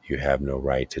 You have no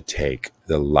right to take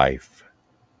the life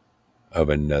of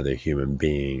another human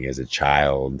being as a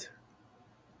child,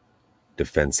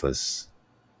 defenseless,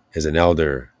 as an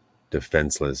elder,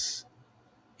 defenseless.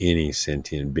 Any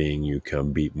sentient being, you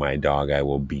come beat my dog, I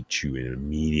will beat you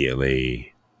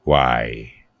immediately.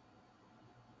 Why?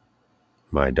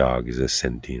 My dog is a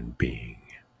sentient being.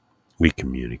 We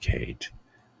communicate.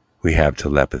 We have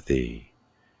telepathy.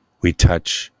 We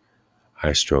touch.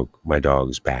 I stroke my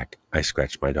dog's back. I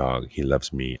scratch my dog. He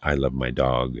loves me. I love my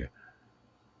dog.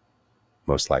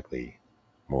 Most likely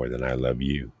more than I love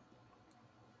you.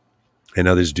 And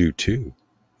others do too.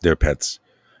 Their pets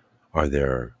are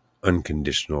their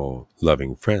unconditional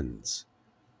loving friends.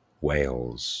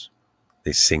 Whales.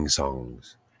 They sing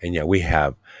songs. And yet we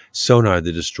have sonar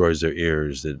that destroys their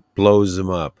ears, that blows them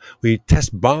up. We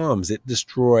test bombs that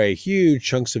destroy huge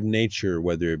chunks of nature,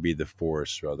 whether it be the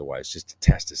forest or otherwise, just to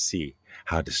test to see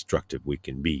how destructive we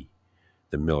can be.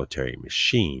 The military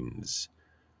machines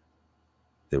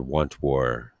that want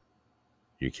war.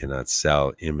 You cannot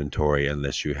sell inventory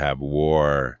unless you have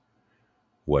war.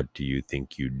 What do you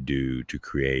think you do to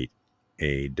create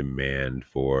a demand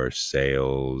for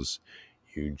sales?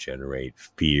 You generate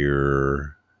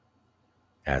fear.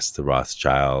 Ask the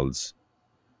Rothschilds.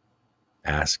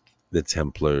 Ask the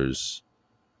Templars.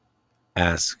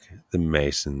 Ask the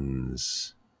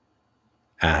Masons.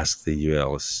 Ask the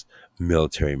U.S.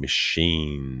 military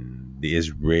machine, the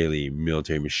Israeli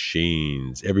military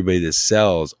machines, everybody that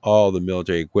sells all the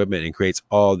military equipment and creates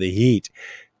all the heat,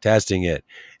 testing it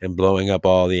and blowing up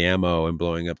all the ammo and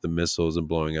blowing up the missiles and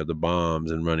blowing up the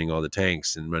bombs and running all the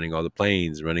tanks and running all the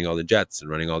planes and running all the jets and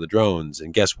running all the drones.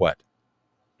 And guess what?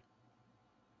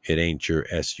 It ain't your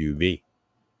SUV.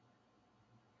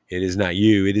 It is not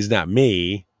you. It is not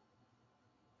me,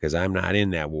 because I'm not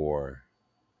in that war.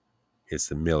 It's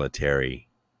the military.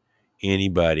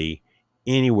 Anybody,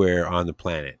 anywhere on the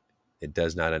planet that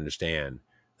does not understand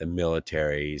the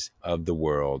militaries of the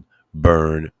world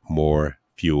burn more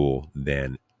fuel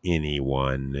than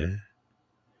anyone.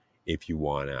 If you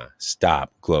want to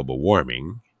stop global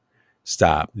warming,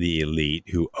 stop the elite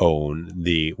who own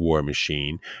the war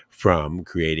machine from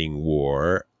creating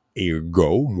war,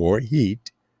 ergo more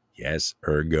heat. Yes,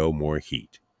 ergo more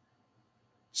heat.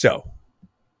 So,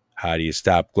 how do you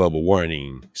stop global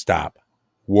warming? Stop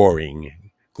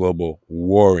warring. Global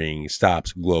warring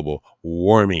stops global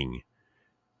warming.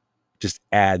 Just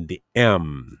add the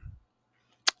M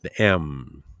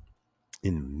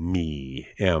in me,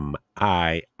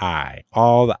 M-I-I.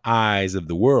 All the I's of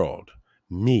the world.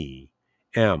 Me,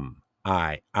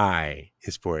 M-I-I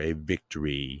is for a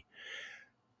victory.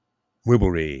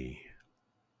 Wibblery,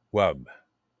 wub,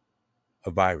 a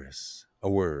virus, a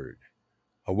word,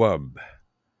 a wub.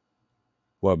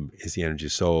 Wub is the energy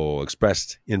soul.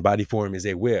 Expressed in body form is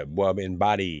a wib. Wub in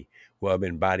body.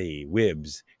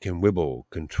 Wibs can wibble,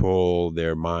 control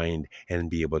their mind,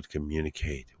 and be able to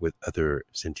communicate with other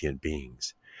sentient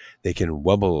beings. They can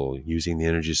wobble using the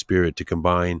energy spirit to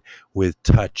combine with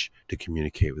touch to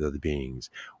communicate with other beings.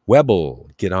 Webble,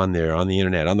 get on there, on the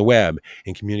internet, on the web,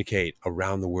 and communicate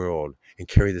around the world and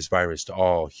carry this virus to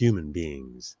all human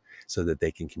beings so that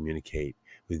they can communicate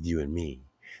with you and me.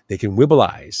 They can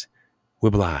wibblize.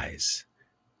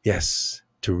 Yes,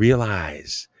 to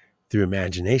realize through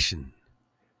imagination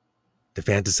to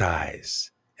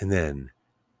fantasize, and then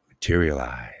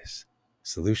materialize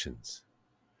solutions.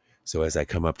 So as I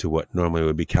come up to what normally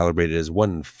would be calibrated as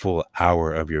 1 full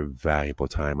hour of your valuable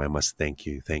time, I must thank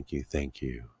you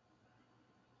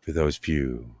for those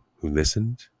few who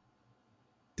listened.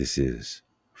 This is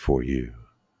for you.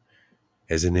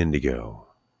 As an indigo,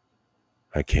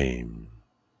 I came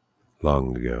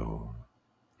long ago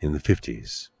in the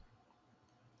 50s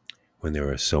when they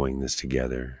were sewing this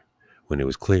together, when it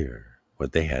was clear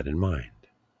what they had in mind.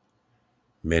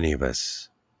 Many of us,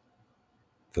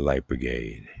 the Light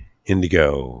Brigade,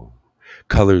 indigo,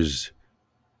 colors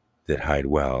that hide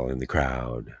well in the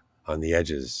crowd, on the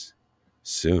edges,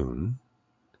 soon.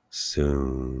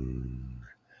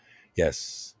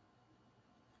 Yes,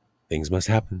 things must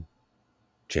happen.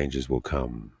 Changes will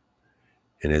come.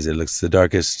 And as it looks the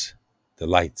darkest, the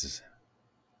lights,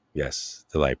 yes,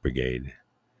 the Light Brigade,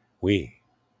 we,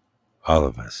 all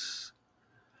of us,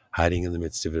 hiding in the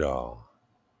midst of it all,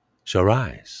 shall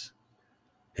rise.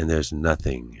 And there's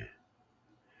nothing.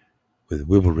 With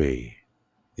Wibblery,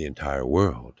 the entire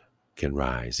world can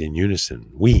rise in unison.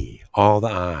 We, all the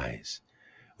eyes.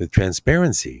 With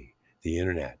transparency, the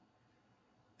internet,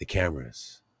 the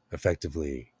cameras,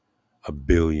 effectively 1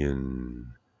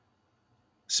 billion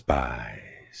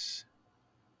spies.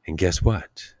 And guess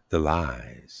what? The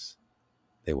lies,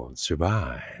 they won't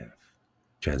survive.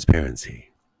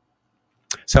 Transparency.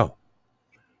 So,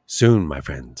 soon, my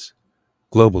friends,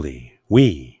 globally,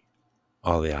 we,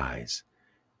 all the eyes,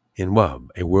 in WUB,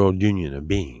 a world union of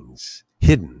beings,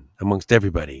 hidden amongst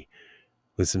everybody,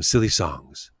 with some silly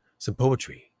songs, some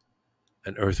poetry,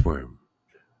 an earthworm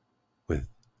with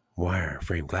wire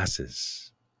frame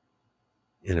glasses,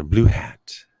 in a blue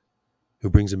hat, who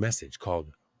brings a message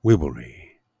called Wibblery.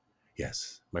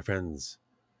 Yes, my friends,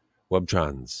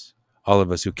 Wubtrons, all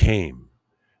of us who came,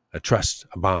 a trust,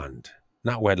 a bond,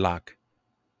 not wedlock.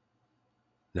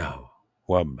 No,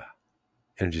 Wub,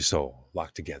 energy soul,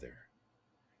 locked together.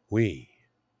 We,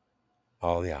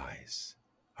 all the eyes,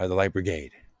 are the Light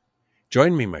Brigade.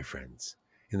 Join me, my friends,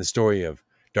 in the story of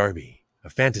Darby, a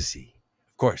fantasy.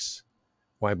 Of course,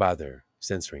 why bother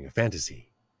censoring a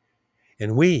fantasy?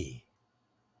 And we,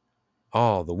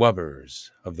 all the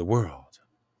Wubbers of the world,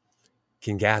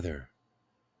 can gather,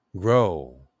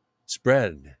 grow,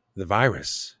 spread the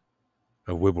virus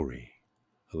of Wibblery,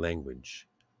 a language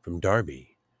from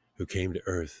Darby, who came to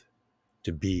Earth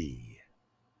to be,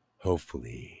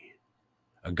 hopefully,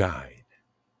 a guide,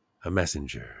 a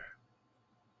messenger.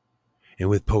 And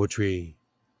with poetry,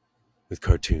 with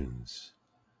cartoons,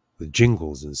 with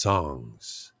jingles and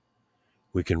songs,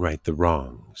 we can right the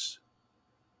wrongs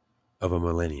of a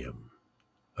millennium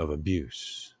of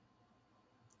abuse,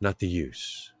 not the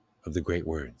use of the great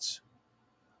words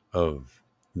of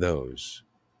those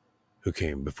who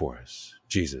came before us,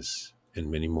 Jesus and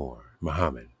many more,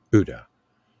 Muhammad, Buddha.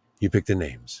 You pick the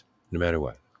names, no matter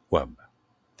what. Wub,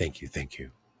 thank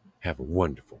you. Have a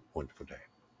wonderful, wonderful day.